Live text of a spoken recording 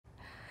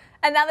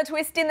Another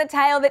twist in the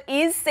tale that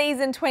is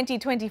season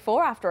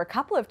 2024 after a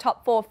couple of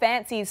top four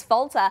fancies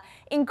falter.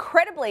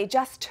 Incredibly,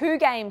 just 2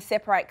 games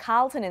separate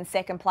Carlton in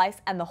second place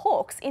and the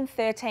Hawks in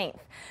 13th.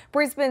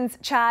 Brisbane's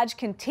charge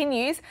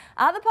continues.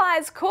 Are the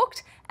Pies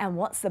cooked? And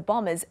what's the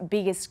Bombers'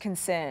 biggest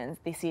concerns?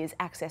 This is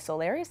Access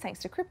All Areas thanks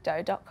to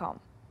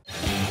Crypto.com.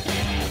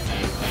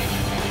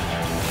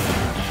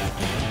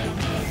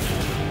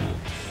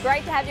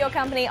 Great to have your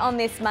company on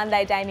this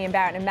Monday. Damian,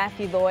 Barrett and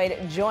Matthew Lloyd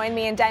join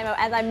me. And Damo,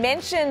 as I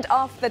mentioned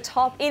off the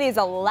top, it is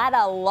a ladder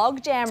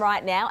logjam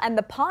right now and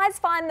the Pies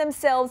find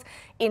themselves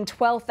in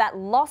 12th. That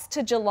loss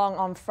to Geelong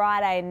on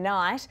Friday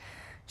night.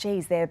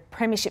 Geez, their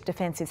premiership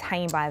defence is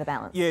hanging by the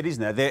balance. Yeah, it is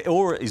now. Their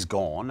aura is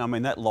gone. I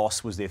mean, that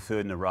loss was their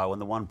 3rd in a row,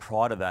 and the one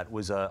prior to that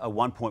was a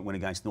 1-point win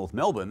against North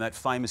Melbourne, that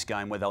famous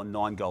game where they were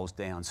 9 goals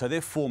down. So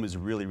their form is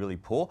really, really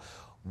poor.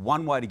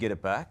 One way to get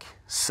it back,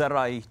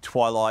 Saturday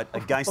twilight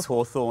against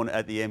Hawthorn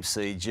at the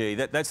MCG.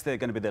 That's going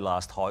to be their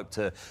last hope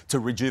to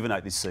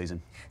rejuvenate this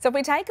season. So if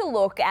we take a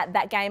look at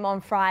that game on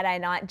Friday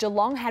night,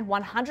 Geelong had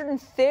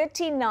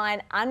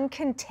 139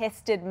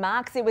 uncontested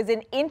marks. It was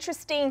an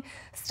interesting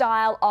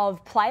style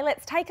of play.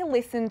 Let's take a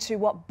listen to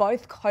what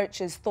both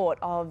coaches thought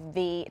of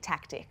the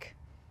tactic.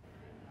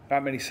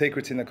 Not many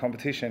secrets in the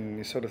competition.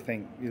 You sort of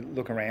think, you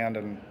look around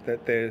and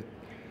that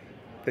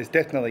there's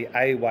definitely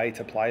a way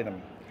to play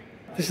them.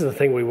 This is the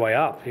thing we weigh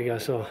up. You go,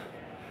 so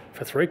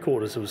for 3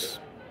 quarters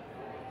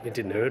it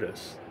didn't hurt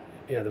us.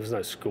 You know, there was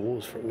no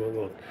scores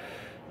from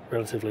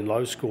relatively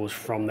low scores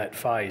from that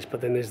phase.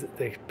 But then there's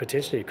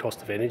potentially a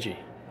cost of energy.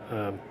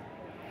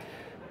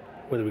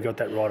 Whether we got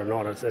that right or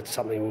not, that's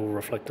something we'll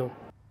reflect on.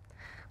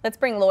 Let's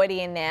bring Lloyd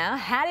in now.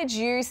 How did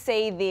you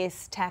see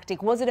this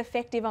tactic? Was it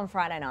effective on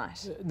Friday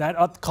night? Nat,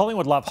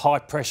 Collingwood love high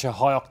pressure,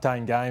 high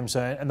octane games,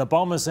 and the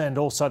Bombers and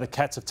also the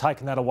Cats have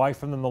taken that away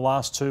from them the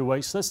last 2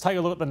 weeks. Let's take a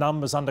look at the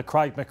numbers under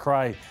Craig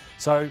McRae.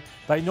 So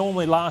they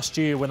normally, last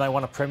year when they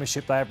won a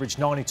premiership, they averaged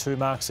 92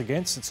 marks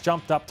against. It's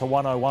jumped up to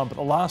 101, but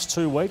the last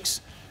 2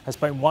 weeks has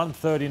been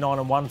 139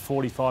 and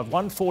 145.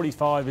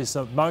 145 is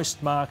the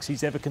most marks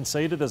he's ever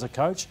conceded as a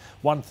coach.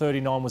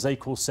 139 was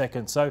equal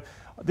second. So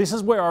this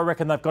is where I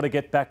reckon they've got to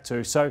get back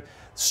to. So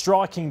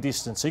striking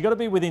distance. So you've got to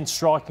be within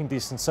striking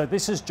distance. So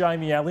this is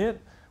Jamie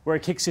Elliott, where he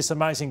kicks this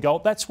amazing goal.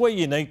 That's where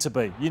you need to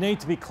be. You need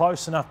to be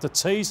close enough to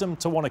tease them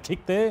to want to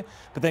kick there,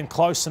 but then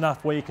close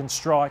enough where you can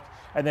strike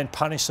and then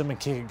punish them and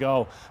kick a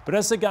goal. But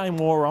as the game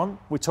wore on,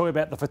 we talk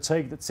about the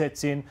fatigue that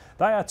sets in.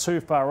 They are too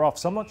far off.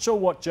 So I'm not sure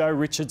what Joe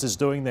Richards is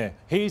doing there.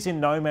 He's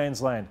in no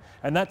man's land.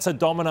 And that's a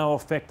domino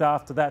effect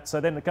after that. So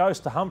then it goes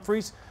to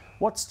Humphries.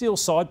 What's Steele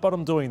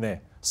Sidebottom doing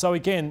there? So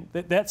again,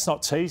 that's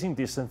not teasing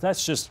distance,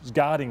 that's just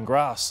guarding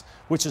grass,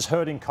 which is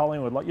hurting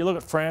Collingwood. Like you look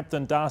at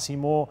Frampton, Darcy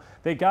Moore,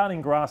 they're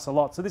guarding grass a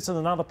lot. So this is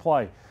another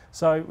play.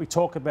 So we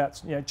talk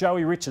about, you know,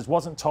 Joey Richards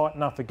wasn't tight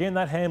enough. Again,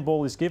 that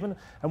handball is given.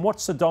 And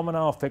what's the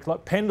domino effect?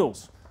 Like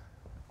Pendles,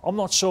 I'm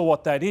not sure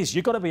what that is.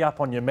 You've got to be up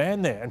on your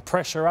man there and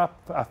pressure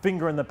up, a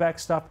finger in the back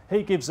stuff.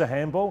 He gives a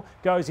handball,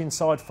 goes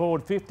inside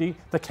forward 50.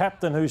 The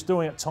captain, who's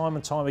doing it time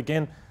and time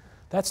again,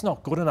 that's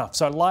not good enough.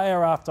 So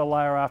layer after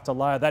layer after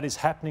layer, that is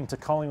happening to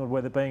Collingwood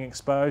where they're being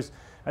exposed.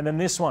 And then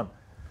this one,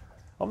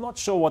 I'm not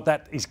sure what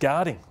that is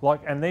guarding.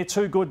 And they're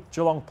too good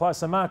Geelong players.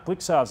 So Mark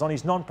Blixar's on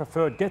his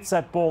non-preferred, gets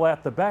that ball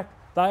out the back.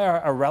 They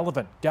are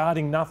irrelevant,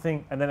 guarding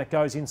nothing, and then it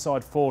goes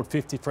inside forward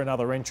 50 for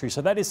another entry.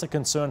 So that is a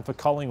concern for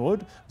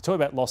Collingwood. We talk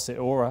about lost their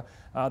aura.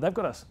 I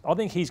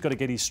think he's got to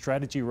get his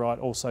strategy right,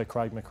 also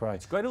Craig McRae.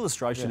 It's a great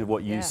illustration of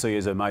what you see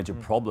as a major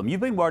problem.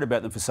 You've been worried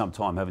about them for some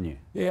time, haven't you?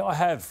 Yeah, I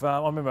have.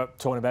 I remember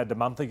talking about it a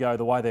month ago,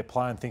 the way they're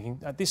playing,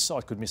 thinking, this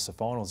side could miss the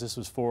finals. This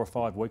was 4 or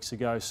 5 weeks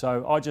ago.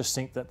 So I just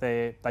think that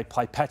they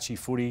play patchy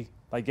footy.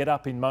 They get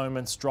up in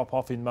moments, drop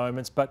off in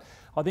moments. But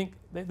I think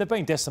they've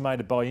been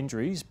decimated by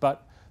injuries,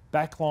 but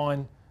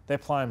backline, they're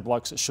playing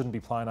blokes that shouldn't be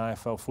playing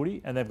AFL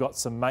footy, and they've got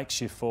some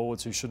makeshift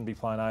forwards who shouldn't be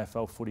playing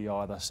AFL footy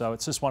either. So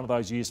it's just one of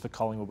those years for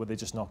Collingwood where they're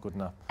just not good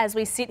enough. As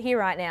we sit here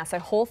right now, so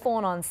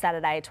Hawthorn on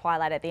Saturday,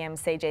 twilight at the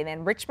MCG,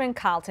 then Richmond,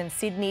 Carlton,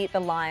 Sydney, the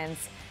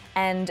Lions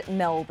and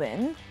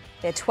Melbourne.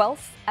 They're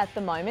 12th at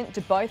the moment. Do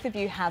both of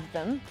you have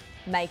them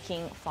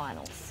making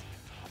finals?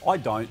 I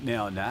don't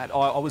now, Nat.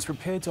 I was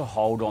prepared to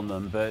hold on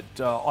them, but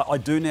I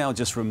do now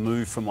just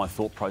remove from my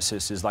thought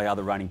processes they are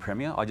the reigning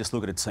premier. I just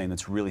look at a team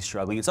that's really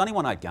struggling. It's only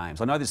won 8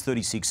 games. I know there's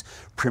 36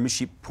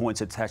 premiership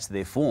points attached to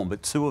their form,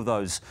 but 2 of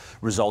those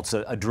results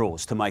are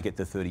draws to make it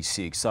to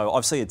 36. So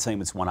I've seen a team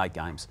that's won 8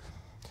 games.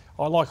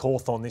 I like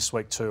Hawthorn this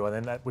week too, and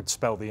then that would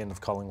spell the end of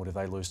Collingwood if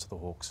they lose to the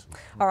Hawks.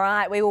 All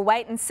right, we will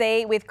wait and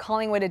see with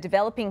Collingwood, a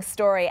developing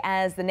story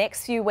as the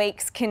next few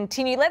weeks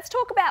continue. Let's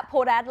talk about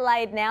Port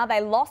Adelaide now.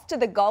 They lost to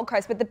the Gold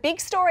Coast, but the big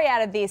story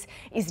out of this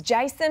is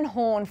Jason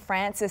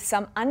Horne-Francis,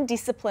 some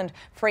undisciplined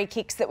free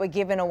kicks that were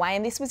given away,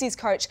 and this was his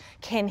coach,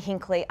 Ken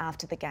Hinkley,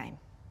 after the game.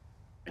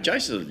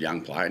 Jason's a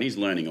young player and he's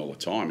learning all the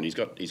time, and he's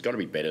got to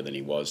be better than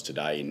he was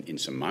today in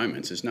some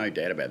moments. There's no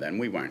doubt about that, and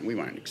we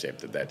won't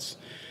accept that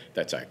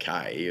that's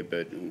okay.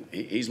 But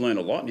he's learned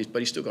a lot, but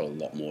he's still got a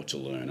lot more to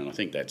learn, and I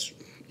think that's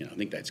I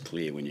think that's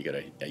clear when you've got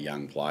a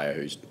young player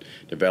who's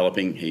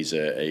developing. He's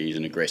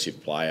an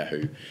aggressive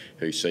player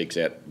who seeks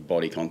out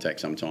body contact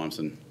sometimes,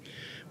 and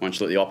once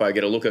you let the oppo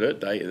get a look at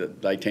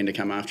it, they tend to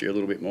come after you a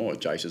little bit more.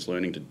 Jace is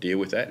learning to deal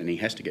with that, and he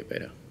has to get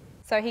better.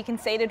 So he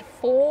conceded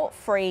 4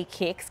 free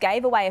kicks,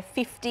 gave away a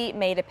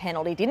 50-metre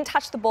penalty, didn't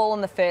touch the ball in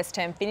the first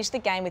term, finished the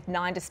game with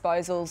 9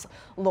 disposals.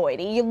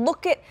 Lloyd, you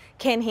look at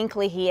Ken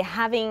Hinkley here,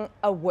 having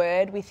a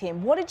word with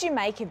him. What did you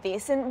make of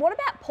this? And what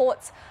about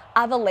Port's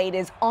other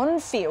leaders on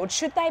field?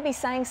 Should they be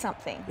saying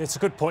something? It's a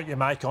good point you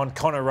make on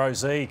Connor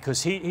Rozee,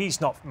 because he's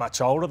not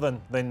much older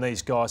than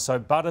these guys. So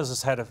Butters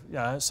has had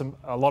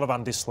a lot of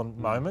undisciplined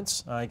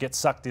moments. He gets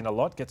sucked in a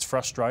lot, gets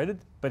frustrated,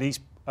 but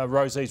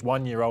Rozee's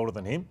 1 year older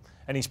than him,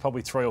 and he's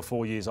probably 3 or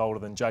 4 years older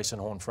than Jason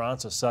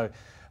Horne-Francis. So,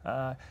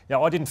 I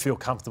didn't feel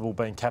comfortable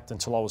being captain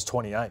until I was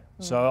 28.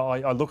 So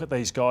I look at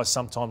these guys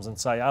sometimes and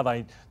say, are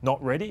they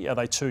not ready? Are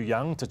they too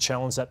young to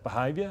challenge that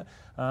behaviour?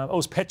 It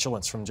was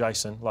petulance from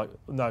Jason,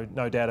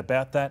 no doubt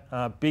about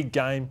that. Big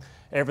game,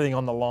 everything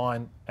on the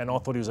line, and I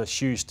thought he was a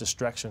huge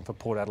distraction for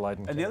Port Adelaide.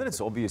 And now that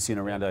it's obvious in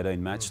a round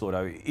 18 match,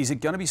 Lloyd, is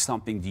it going to be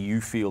something, do you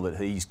feel, that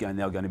he's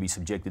now going to be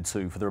subjected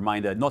to for the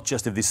remainder, not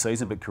just of this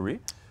season, but career?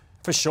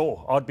 For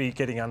sure. I'd be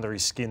getting under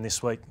his skin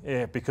this week,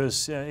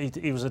 because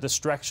he was a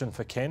distraction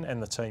for Ken and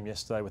the team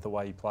yesterday with the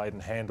way he played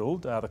and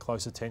handled the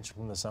close attention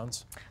from the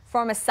Suns.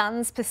 From a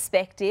Suns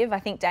perspective, I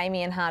think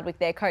Damian,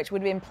 their coach,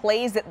 would have been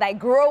pleased that they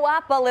grew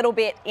up a little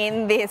bit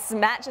in this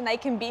match and they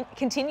can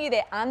continue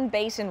their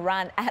unbeaten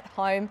run at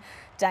home,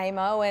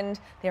 Damo, and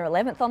they're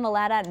 11th on the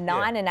ladder,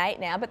 9 and 8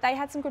 now, but they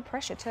had some good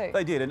pressure too.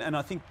 They did, and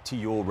I think to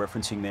your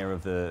referencing there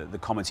of the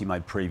comments he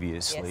made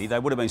previously, they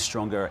would have been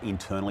stronger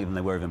internally than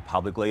they were even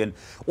publicly, and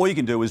all you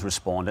can do is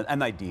respond,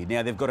 and they did.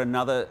 Now, they've got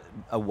another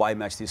away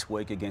match this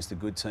week against a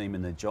good team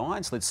in the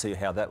Giants. Let's see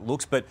how that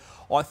looks, but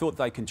I thought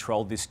they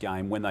controlled this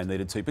game when they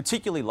needed to,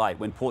 particularly late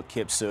when Port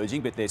kept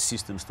surging, but their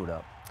system stood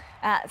up.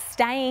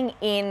 Staying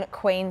in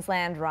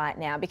Queensland right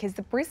now, because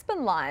the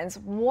Brisbane Lions,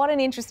 what an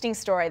interesting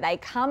story. They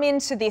come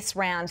into this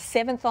round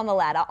 7th on the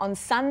ladder. On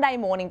Sunday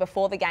morning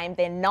before the game,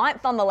 they're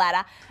 9th on the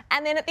ladder.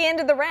 And then at the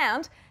end of the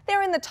round,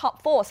 they're in the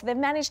top 4. So they've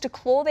managed to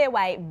claw their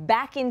way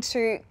back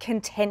into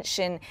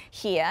contention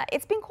here.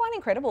 It's been quite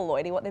incredible,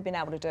 Lloydie, what they've been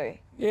able to do.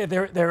 Yeah,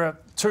 they're a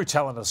too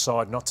talented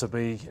side not to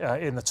be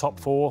in the top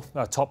 4,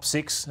 top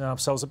 6. So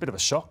it was a bit of a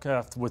shock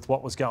with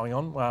what was going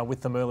on with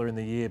them earlier in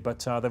the year. But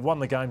they've won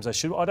the games they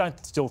should. I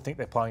don't still think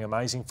they're playing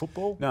amazing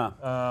football.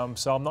 No.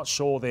 So I'm not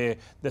sure they're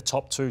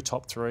top 2,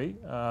 top 3.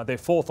 They're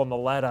 4th on the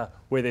ladder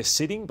where they're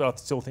sitting, but I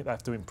still think they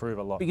have to improve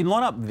a lot. You can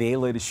line up their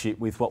leadership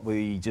with what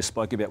we just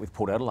spoke about with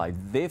Port Adelaide.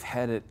 They've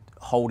had it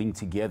holding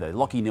together.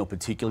 Lachie Neale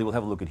particularly, we'll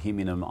have a look at him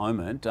in a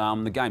moment.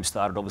 The game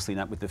started obviously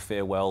with the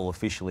farewell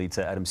officially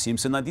to Adam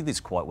Simpson. They did this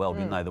quite well,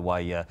 didn't they, the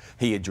way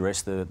he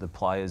addressed the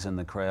players and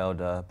the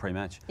crowd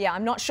pre-match? Yeah,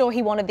 I'm not sure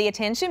he wanted the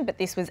attention, but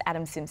this was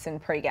Adam Simpson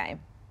pre-game.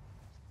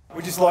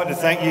 We'd just like to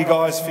thank you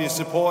guys for your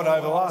support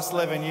over the last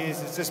 11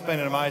 years. It's just been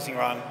an amazing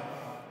run.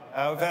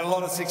 We've had a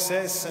lot of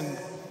success, and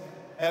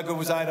how good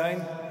was 18?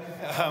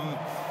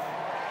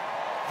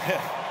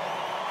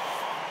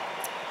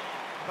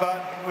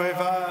 But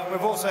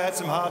we've also had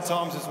some hard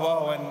times as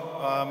well,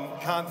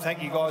 and can't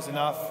thank you guys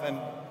enough and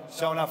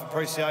show enough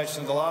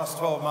appreciation the last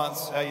 12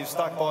 months, how you've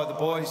stuck by the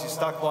boys, you've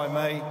stuck by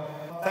me.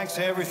 Thanks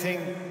for everything.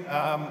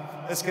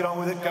 Let's get on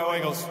with it. Go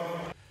Eagles.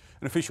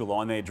 An official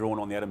line there drawn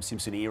on the Adam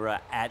Simpson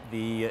era at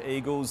the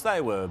Eagles.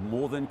 They were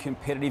more than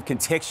competitive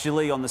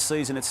contextually on the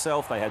season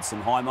itself. They had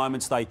some high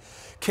moments. They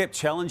kept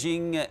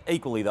challenging.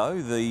 Equally,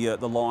 though, the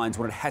Lions,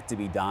 when it had to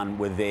be done,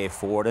 were there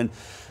for it. And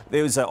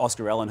there was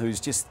Oscar Allen, who's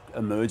just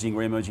re-emerging,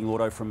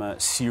 Lordo, from a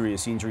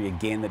serious injury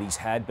again that he's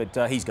had,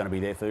 but he's going to be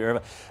there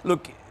forever.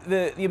 Look,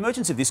 the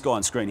emergence of this guy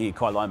on screen here,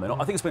 Kai Loman, I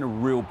think it's been a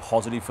real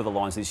positive for the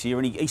Lions this year,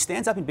 and he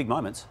stands up in big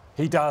moments.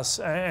 He does,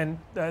 and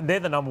they're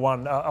the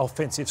 #1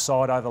 offensive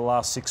side over the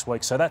last 6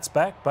 weeks, so that's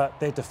back, but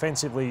they're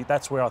defensively,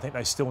 that's where I think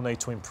they still need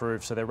to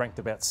improve, so they're ranked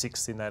about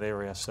 6th in that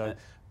area. So.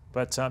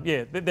 But,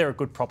 yeah, they're a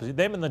good proposition.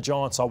 Them and the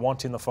Giants I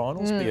want in the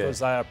finals because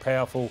they are a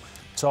powerful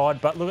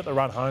side. But look at the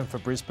run home for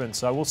Brisbane.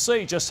 So we'll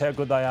see just how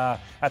good they are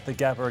at the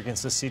Gabba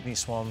against the Sydney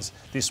Swans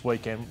this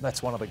weekend.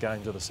 That's one of the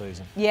games of the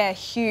season. Yeah,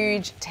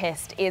 huge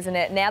test, isn't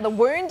it? Now, the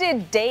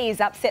Wounded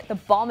D's upset the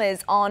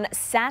Bombers on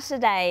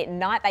Saturday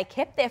night. They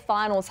kept their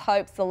finals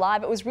hopes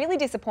alive. It was really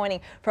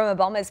disappointing from a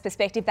Bombers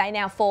perspective. They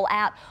now fall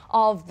out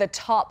of the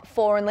top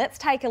 4. And let's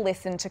take a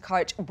listen to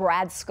Coach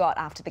Brad Scott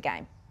after the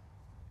game.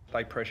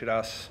 They pressured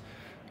us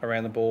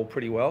around the ball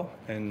pretty well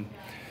and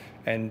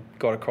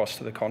got across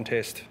to the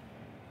contest,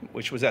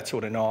 which was that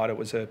sort of night. It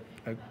was a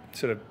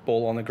sort of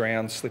ball on the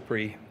ground,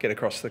 slippery, get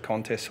across to the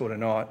contest sort of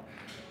night.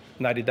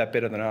 And they did that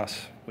better than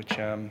us, which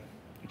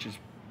is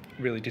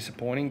really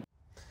disappointing.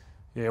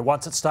 Yeah,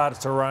 once it started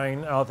to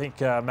rain, I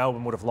think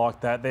Melbourne would have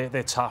liked that.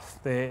 They're tough.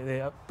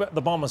 But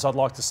the Bombers, I'd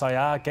like to say,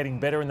 are getting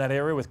better in that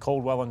area with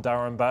Caldwell and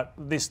Durham. But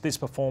this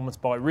performance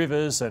by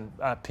Rivers and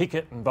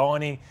Pickett and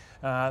Viney,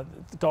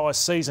 guys,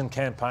 seasoned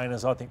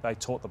campaigners, I think they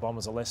taught the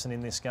Bombers a lesson in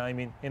this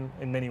game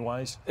in many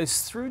ways.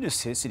 It's through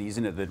necessity,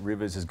 isn't it, that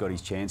Rivers has got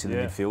his chance in the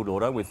midfield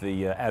order with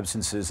the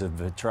absences of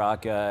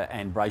Petrarca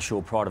and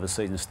Brayshaw prior to the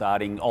season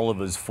starting,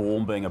 Oliver's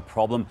form being a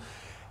problem.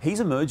 He's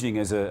emerging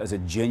as a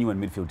genuine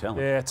midfield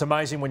talent. Yeah, it's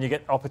amazing when you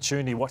get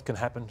opportunity what can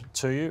happen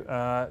to you,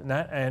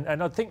 Nat.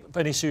 And I think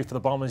an issue for the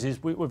Bombers is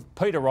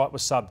Peter Wright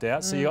was subbed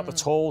out, so you got the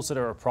talls that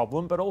are a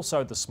problem, but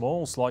also the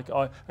smalls. Like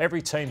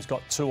every team's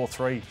got 2 or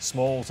 3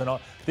 smalls,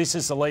 and this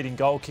is the leading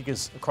goal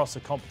kickers across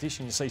the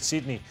competition. You see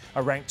Sydney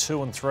are ranked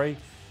 2 and 3.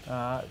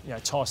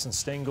 Tyson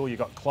Stengel, you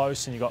got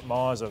Close, and you got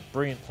Myers, are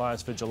brilliant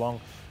players for Geelong.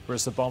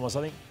 Whereas the Bombers,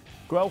 I think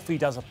Guelphy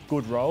does a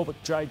good role, but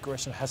Jade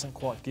Gresham hasn't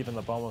quite given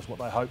the Bombers what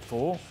they hoped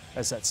for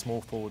as that small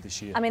forward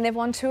this year. I mean, they've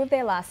won 2 of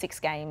their last 6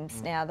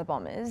 games now, the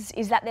Bombers.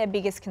 Is that their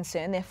biggest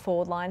concern, their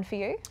forward line for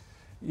you?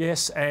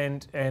 Yes,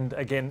 and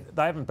again,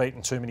 they haven't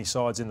beaten too many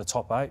sides in the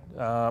top 8.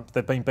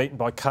 They've been beaten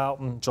by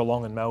Carlton,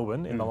 Geelong and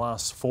Melbourne in the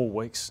last 4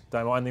 weeks.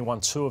 They've only won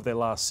 2 of their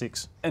last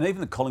 6. And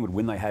even the Collingwood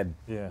win they had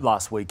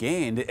last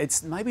weekend,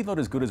 it's maybe not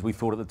as good as we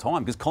thought at the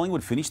time, because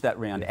Collingwood finished that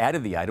round out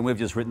of the 8 and we've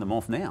just written them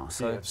off now.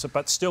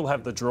 But still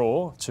have the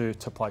draw to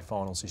play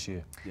finals this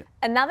year. Yeah.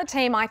 Another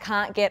team I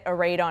can't get a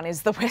read on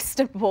is the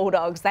Western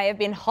Bulldogs. They have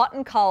been hot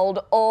and cold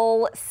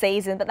all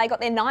season, but they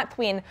got their 9th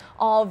win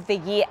of the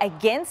year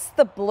against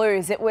the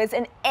Blues. It was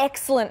an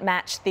excellent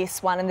match,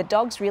 this one, and the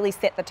Dogs really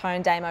set the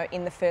tone, Damo,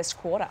 in the first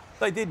quarter.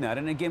 They did, Nat,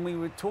 and again, we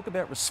would talk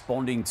about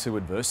responding to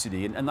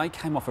adversity, and they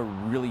came off a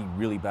really,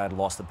 really bad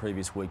loss the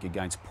previous week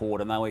against Port,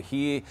 and they were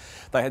here.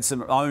 They had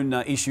some own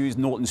issues.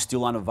 Norton's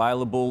still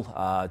unavailable.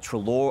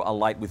 Treloar, a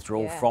late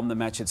withdrawal from the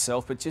match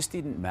itself, but just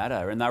didn't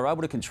matter, and they were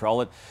able to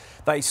control it.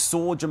 They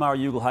saw Jamara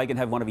Ugle-Hagan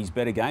have one of his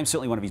better games,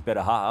 certainly one of his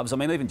better halves. I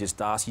mean, even just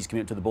Darcy's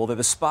commitment to the ball. They're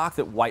the spark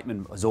that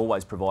Waitman has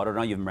always provided. I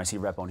know you have a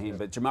massive rap on him,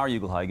 but Jamara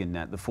Ugle-Hagan,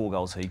 Nat, the 4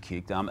 goals he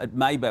kicked, it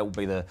may well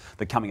be the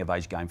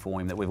coming-of-age game for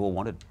him that we've all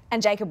wanted.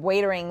 And Jacob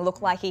Wiedering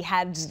looked like he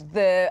had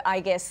the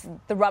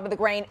rub of the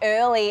green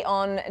early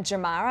on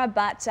Jamara,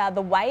 but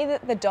the way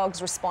that the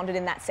Dogs responded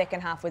in that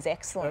second half was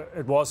excellent.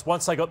 It was.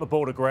 Once they got the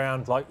ball to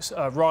ground, like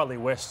Riley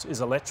West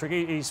is electric.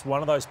 He's one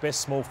of those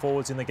best small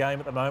forwards in the game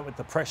at the moment with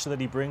the pressure that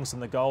he brings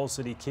and the goals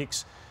that he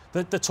kicks.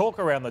 The talk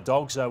around the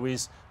Dogs, though,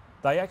 is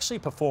they actually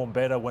perform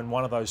better when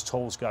one of those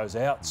tools goes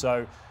out.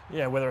 So,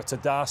 whether it's a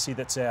Darcy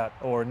that's out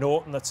or a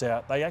Norton that's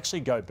out, they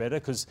actually go better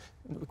because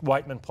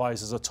Waitman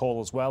plays as a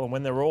tall as well. And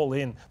when they're all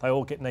in, they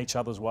all get in each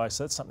other's way.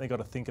 So that's something you've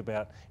got to think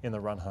about in the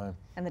run home.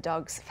 And the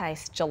Dogs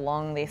face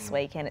Geelong this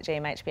weekend at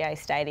GMHBA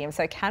Stadium.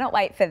 So cannot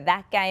wait for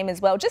that game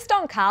as well. Just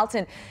on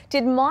Carlton,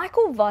 did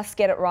Michael Voss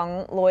get it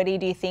wrong, Lloydie,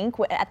 do you think,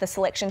 at the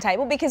selection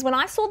table? Because when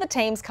I saw the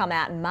teams come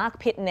out and Mark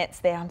Pittenet's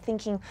there, I'm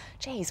thinking,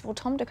 geez, well,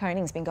 Tom de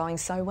Koning's been going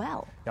so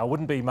well. I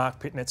wouldn't be Mark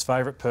Pittenet's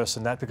favourite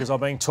person, that, because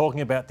I've been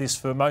talking about this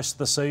for most of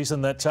the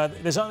season, that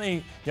there's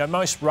only,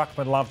 most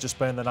ruckmen love just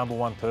being the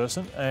 #1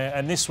 person.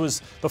 And this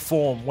was the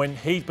form. When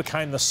he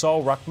became the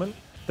sole ruckman,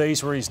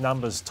 these were his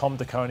numbers, Tom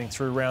de Koning,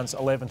 through rounds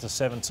 11 to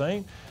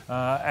 17.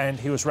 And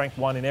he was ranked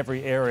 1 in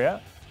every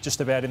area,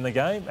 just about in the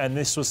game. And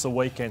this was the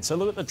weekend. So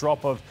look at the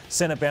drop of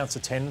centre bounce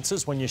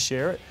attendances when you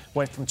share it.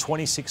 Went from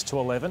 26 to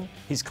 11.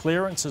 His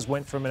clearances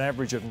went from an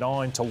average of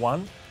 9 to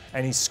 1.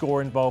 And his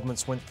score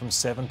involvements went from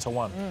 7 to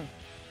 1.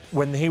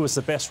 When he was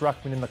the best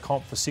ruckman in the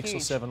comp for 6 or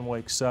 7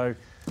 weeks. So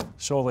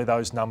surely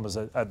those numbers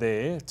are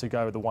there to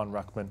go with the 1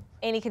 ruckman.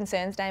 Any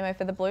concerns, Damo,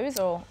 for the Blues,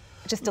 or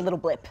just a little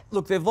blip?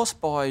 Look, they've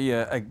lost by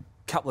a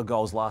couple of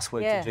goals last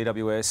week to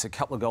GWS, a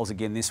couple of goals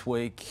again this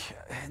week.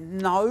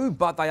 No,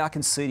 but they are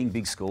conceding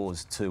big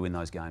scores too in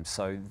those games.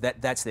 So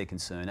that's their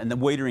concern. And the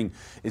Wiedering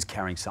is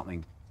carrying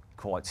something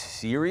quite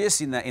serious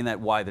in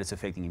that way that it's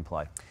affecting him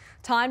play.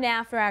 Time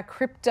now for our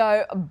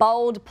crypto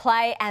bold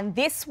play, and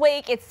this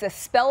week it's the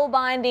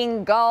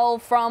spellbinding goal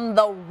from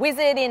the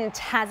Wizard in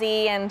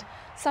Tassie, and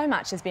so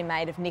much has been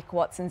made of Nick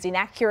Watson's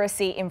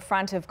inaccuracy in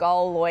front of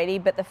goal,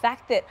 Lloydie, but the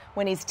fact that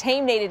when his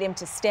team needed him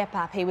to step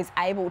up, he was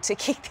able to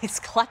kick this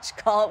clutch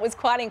goal, it was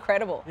quite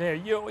incredible. Yeah,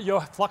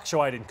 you're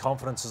fluctuating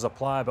confidence as a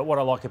player, but what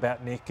I like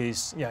about Nick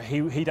is,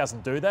 he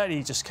doesn't do that.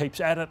 He just keeps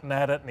at it,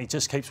 and he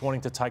just keeps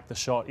wanting to take the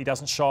shot. He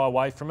doesn't shy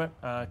away from it,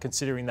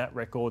 considering that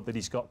record that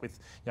he's got with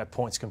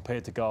points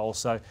compared to goals.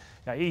 So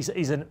he's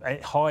a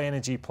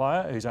high-energy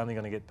player who's only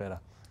going to get better.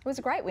 It was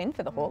a great win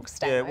for the Hawks,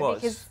 Damo, Yeah, it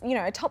was. because,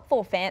 a top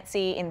 4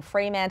 fancy in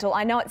Fremantle.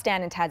 I know it's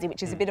down in Tassie,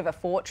 which is a bit of a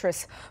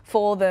fortress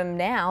for them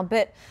now,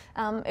 but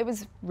it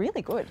was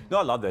really good. No,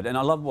 I love that. And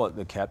I love what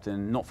the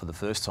captain, not for the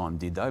first time,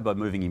 did, though, by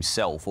moving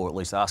himself, or at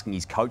least asking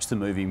his coach to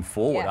move him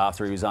forward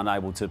after he was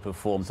unable to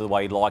perform to the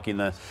way he'd like in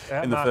the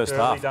first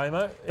half.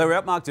 Damo. They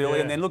were outmarked early,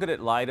 and then look at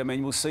it late. I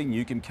mean, we'll see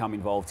Newcombe come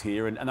involved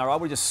here, and they're able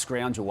to just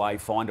scrounge away,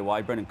 find a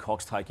way. Brendan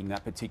Cox taking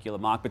that particular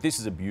mark. But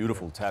this is a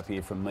beautiful tap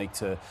here from Meek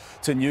to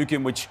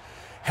Newcombe, which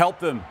help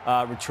them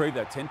retrieve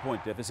that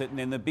 10-point deficit. And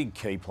then the big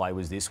key play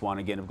was this one.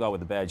 Again, a guy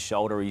with a bad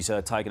shoulder. He's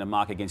taken a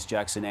mark against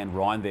Jackson and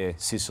Ryan there,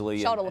 Sicily.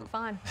 Shoulder looked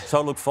fine.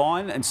 Shoulder looked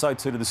fine, and so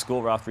too did the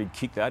score after he'd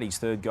kicked that, his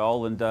third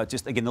goal. And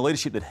just, again, the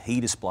leadership that he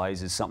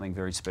displays is something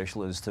very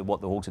special as to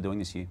what the Hawks are doing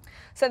this year.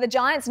 So the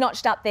Giants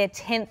notched up their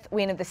 10th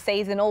win of the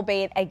season,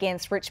 albeit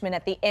against Richmond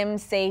at the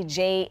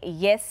MCG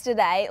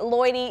yesterday.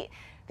 Lloyd,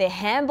 their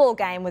handball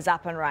game was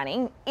up and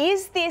running.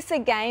 Is this a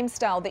game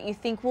style that you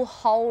think will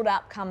hold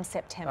up come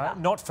September?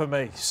 Not for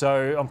me.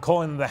 So I'm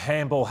calling them the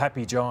handball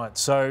happy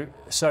Giants. So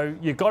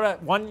you've got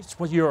to, once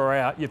you're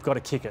out, you've got to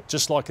kick it,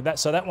 just like that.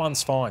 So that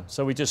one's fine.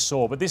 So we just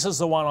saw. But this is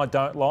the one I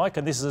don't like,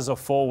 and this is a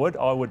forward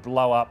I would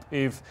blow up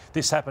if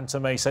this happened to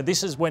me. So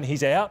this is when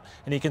he's out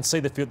and he can see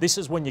the field. This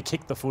is when you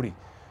kick the footy.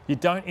 You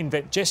don't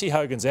invent. Jesse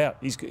Hogan's out.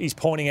 He's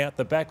pointing out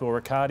the back, or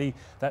Riccardi,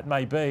 that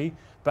may be.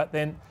 But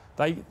then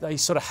they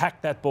sort of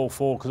hacked that ball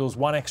forward because it was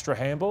one extra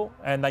handball,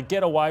 and they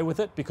get away with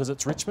it because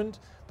it's Richmond,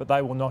 but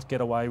they will not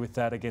get away with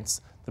that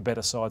against the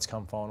better sides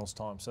come finals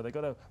time. So they've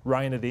got to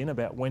rein it in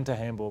about when to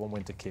handball and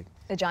when to kick.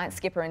 The Giants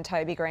skipper and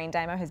Toby Green,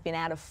 Damo, has been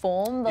out of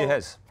form. He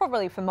has.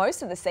 Probably for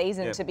most of the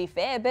season, to be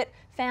fair, but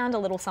found a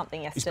little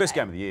something yesterday. His best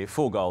game of the year,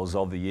 4 goals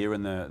of the year,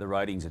 and the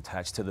ratings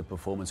attached to the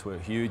performance were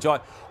huge. I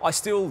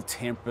still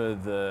temper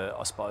the,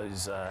 I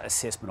suppose,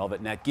 assessment of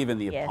it, Nat, given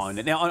the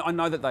opponent. Now, I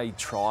know that they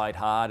tried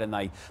hard and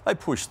they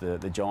pushed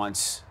the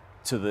Giants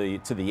to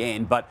the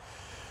end, but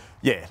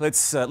yeah, let's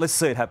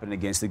see it happen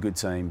against a good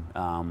team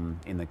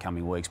in the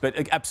coming weeks.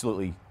 But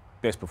absolutely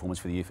best performance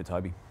for the year for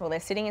Toby. Well,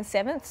 they're sitting in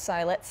 7th,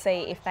 so let's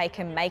see if they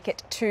can make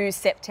it to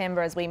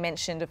September. As we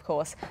mentioned, of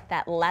course,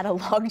 that ladder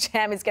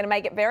logjam is going to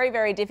make it very,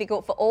 very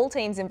difficult for all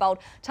teams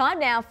involved. Time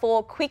now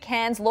for quick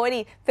hands.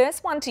 Lloydie,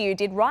 first one to you.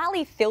 Did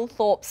Riley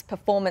Thilthorpe's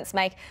performance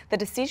make the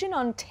decision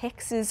on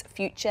Tex's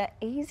future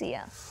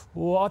easier?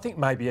 Well, I think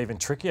maybe even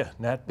trickier,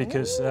 Nat,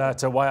 because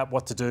to weigh up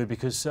what to do,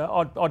 because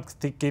I'd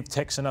give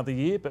Tex another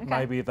year, but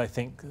maybe if they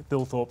think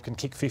Thilthorpe can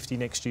kick 50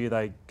 next year,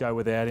 they go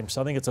without him.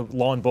 So I think it's a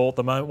line ball at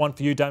the moment. One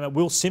for you, Damian.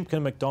 Will Simpkin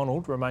and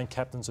McDonald remain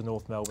captains of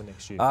North Melbourne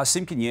next year?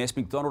 Simpkin, yes.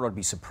 McDonald, I'd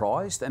be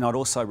surprised. And I'd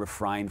also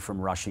refrain from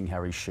rushing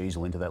Harry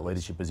Sheasel into that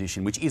leadership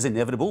position, which is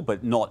inevitable,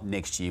 but not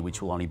next year,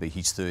 which will only be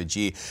his 3rd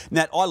year.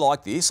 Nat, I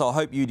like this. I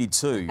hope you did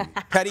too.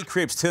 Paddy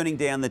Cripps turning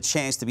down the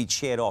chance to be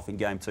chaired off in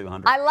game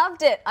 200. I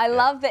loved it. I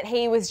love that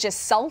he was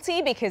just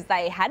salty because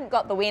they hadn't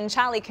got the win.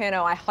 Charlie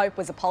Curnow, I hope,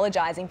 was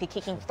apologising for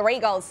kicking 3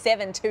 goals,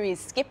 7 to his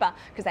skipper,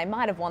 because they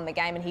might have won the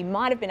game and he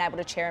might have been able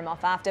to cheer him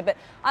off after. But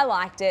I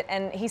liked it,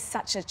 and he's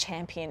such a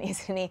champion,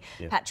 isn't he?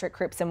 Patrick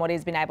Cripps, and what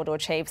he's been able to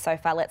achieve so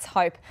far. Let's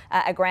hope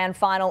a grand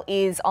final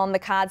is on the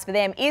cards for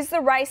them. Is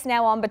the race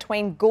now on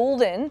between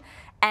Goulden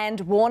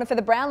and Warner for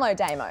the Brownlow,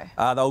 Damo?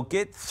 They'll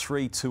get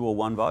 3, 2 or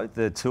 1 vote,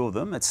 the 2 of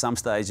them, at some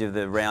stage of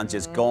the round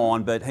just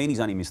gone, but Heaney's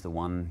only missed the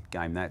 1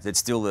 game. It's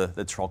still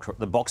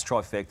the box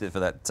trifecta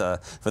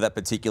for that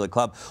particular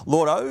club.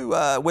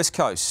 Lordo, West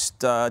Coast,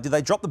 did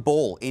they drop the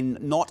ball in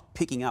not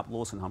picking up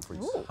Lawson Humphries?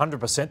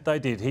 100% they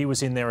did. He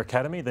was in their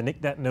academy, the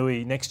Nick Nat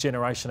Nui Next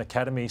Generation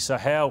Academy. So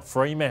how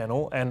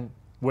Fremantle and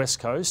West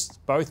Coast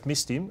both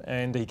missed him,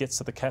 and he gets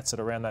to the Cats at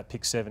around that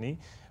pick 70.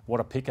 What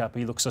a pickup.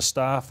 He looks a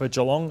star for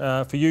Geelong.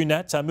 For you,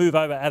 Nat, move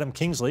over Adam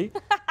Kingsley.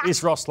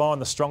 Is Ross Lyon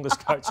the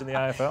strongest coach in the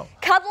AFL?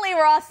 Cuddly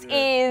Ross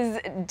is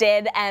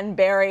dead and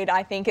buried,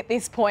 I think, at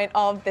this point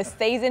of the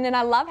season. And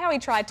I love how he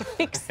tried to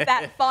fix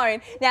that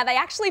phone. Now, they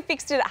actually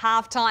fixed it at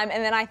half-time,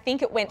 and then I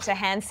think it went to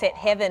handset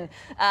heaven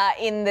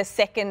in the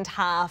second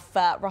half.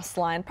 Ross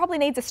Lyon probably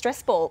needs a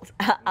stress ball,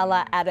 a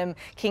la Adam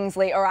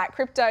Kingsley. All right,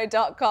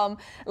 Crypto.com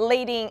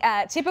leading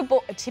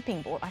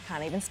tipping board. I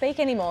can't even speak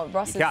anymore.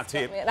 Ross you can't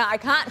tip. No, I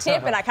can't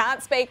tip, and I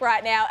can't speak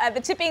right now.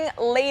 The tipping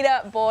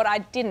leaderboard, I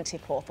didn't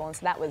tip Hawthorn,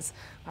 so that was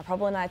my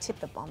problem, and I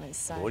tipped the Bombers.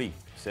 So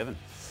 47.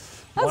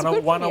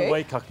 One a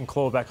week I can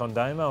claw back on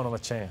Damo and I'm a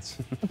chance.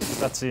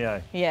 That's the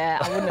aim. Yeah,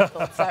 I wouldn't have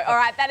thought so. All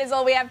right, that is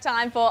all we have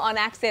time for on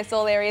Access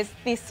All Areas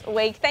this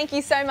week. Thank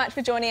you so much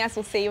for joining us.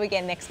 We'll see you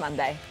again next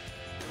Monday.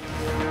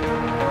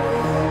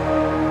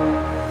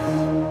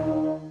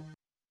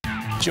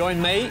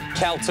 Join me,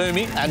 Cal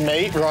Toomey, and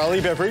me,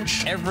 Riley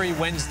Beveridge, every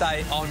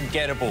Wednesday on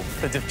Gettable,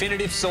 the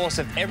definitive source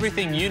of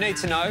everything you need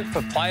to know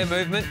for player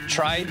movement,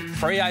 trade,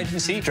 free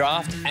agency,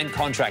 draft and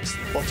contracts.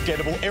 Watch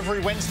Gettable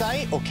every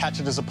Wednesday or catch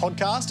it as a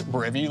podcast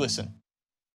wherever you listen.